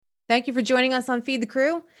Thank you for joining us on Feed the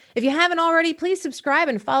Crew. If you haven't already, please subscribe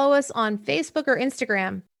and follow us on Facebook or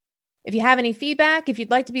Instagram. If you have any feedback, if you'd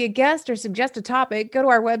like to be a guest or suggest a topic, go to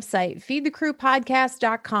our website,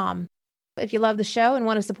 feedthecrewpodcast.com. If you love the show and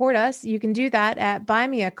want to support us, you can do that at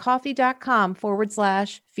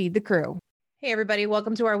buymeacoffee.com/feedthecrew. Hey, everybody.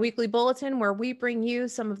 Welcome to our weekly bulletin where we bring you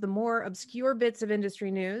some of the more obscure bits of industry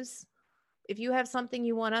news. If you have something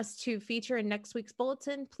you want us to feature in next week's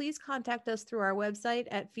bulletin, please contact us through our website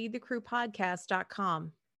at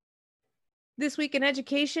feedthecrewpodcast.com. This week in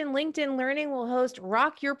education, LinkedIn Learning will host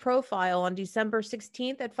Rock Your Profile on December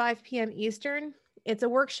 16th at 5 p.m. Eastern. It's a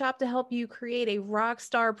workshop to help you create a rock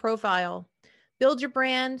star profile, build your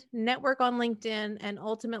brand, network on LinkedIn, and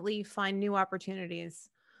ultimately find new opportunities.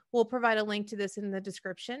 We'll provide a link to this in the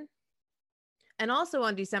description. And also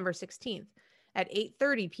on December 16th at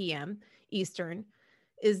 8:30 p.m. Eastern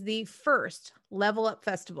is the first Level Up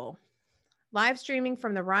Festival. Live streaming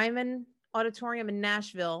from the Ryman Auditorium in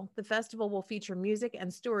Nashville, the festival will feature music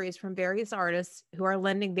and stories from various artists who are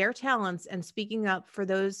lending their talents and speaking up for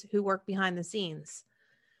those who work behind the scenes.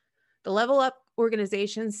 The Level Up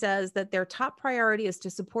organization says that their top priority is to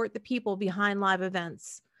support the people behind live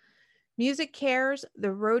events. Music Cares, the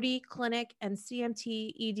Rhodey Clinic, and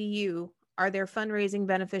CMT EDU are their fundraising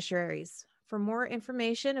beneficiaries. For more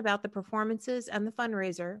information about the performances and the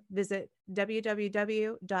fundraiser, visit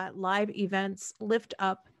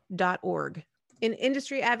www.liveeventsliftup.org. In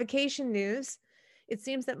industry avocation news, it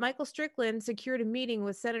seems that Michael Strickland secured a meeting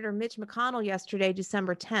with Senator Mitch McConnell yesterday,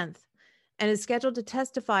 December 10th, and is scheduled to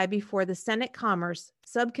testify before the Senate Commerce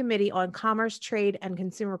Subcommittee on Commerce, Trade, and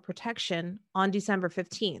Consumer Protection on December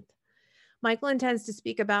 15th. Michael intends to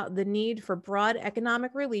speak about the need for broad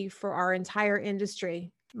economic relief for our entire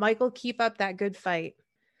industry. Michael, keep up that good fight.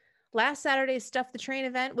 Last Saturday's Stuff the Train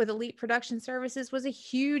event with Elite Production Services was a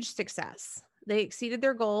huge success. They exceeded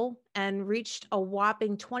their goal and reached a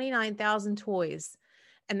whopping 29,000 toys.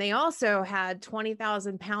 And they also had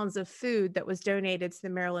 20,000 pounds of food that was donated to the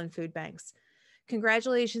Maryland food banks.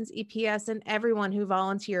 Congratulations, EPS, and everyone who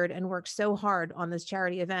volunteered and worked so hard on this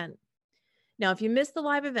charity event. Now, if you missed the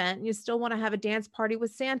live event and you still want to have a dance party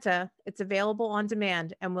with Santa, it's available on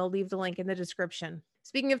demand, and we'll leave the link in the description.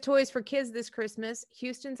 Speaking of toys for kids this Christmas,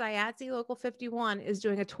 Houston's IATSE Local 51 is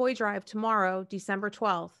doing a toy drive tomorrow, December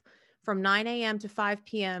 12th, from 9 a.m. to 5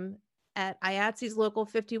 p.m. at IATSE's Local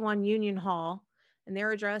 51 Union Hall, and their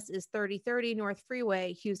address is 3030 North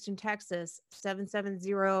Freeway, Houston, Texas,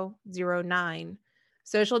 77009.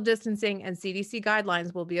 Social distancing and CDC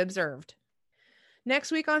guidelines will be observed.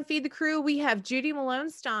 Next week on Feed the Crew, we have Judy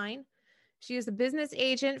Malone-Stein. She is a business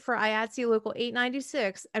agent for IATSE Local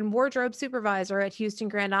 896 and wardrobe supervisor at Houston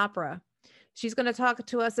Grand Opera. She's going to talk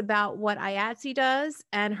to us about what IATSE does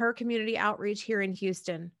and her community outreach here in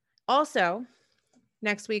Houston. Also,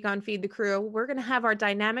 next week on Feed the Crew, we're going to have our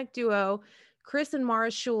dynamic duo, Chris and Mara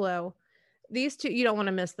Shulo. These two, you don't want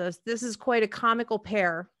to miss this. This is quite a comical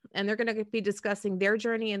pair, and they're going to be discussing their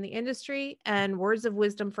journey in the industry and words of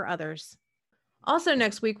wisdom for others. Also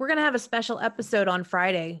next week, we're going to have a special episode on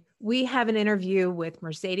Friday. We have an interview with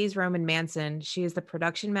Mercedes Roman Manson. She is the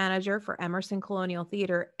production manager for Emerson Colonial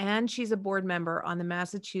Theater, and she's a board member on the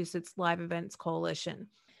Massachusetts Live Events Coalition.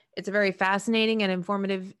 It's a very fascinating and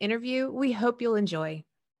informative interview. We hope you'll enjoy.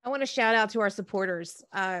 I want to shout out to our supporters.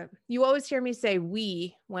 You always hear me say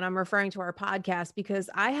we when I'm referring to our podcast because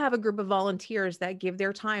I have a group of volunteers that give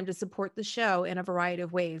their time to support the show in a variety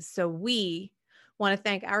of ways. So we want to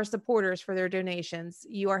thank our supporters for their donations.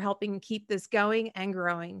 You are helping keep this going and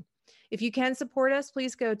growing. If you can support us,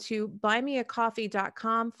 please go to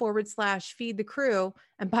buymeacoffee.com/feedthecrew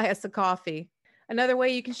and buy us a coffee. Another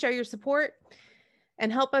way you can show your support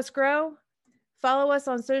and help us grow, follow us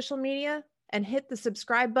on social media and hit the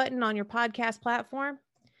subscribe button on your podcast platform.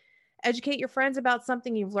 Educate your friends about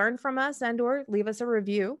something you've learned from us and or leave us a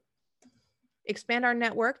review. Expand our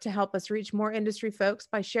network to help us reach more industry folks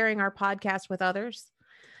by sharing our podcast with others.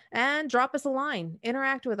 And drop us a line.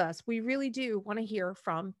 Interact with us. We really do want to hear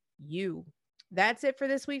from you. That's it for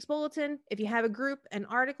this week's bulletin. If you have a group, an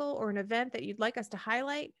article, or an event that you'd like us to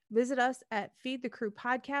highlight, visit us at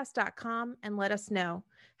feedthecrewpodcast.com and let us know.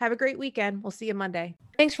 Have a great weekend. We'll see you Monday.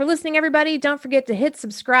 Thanks for listening, everybody. Don't forget to hit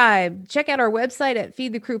subscribe. Check out our website at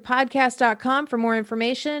feedthecrewpodcast.com for more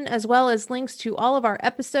information, as well as links to all of our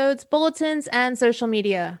episodes, bulletins, and social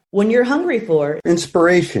media. When you're hungry for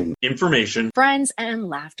inspiration, information, friends, and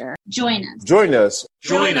laughter, join us. Join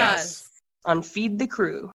us on Feed the Crew.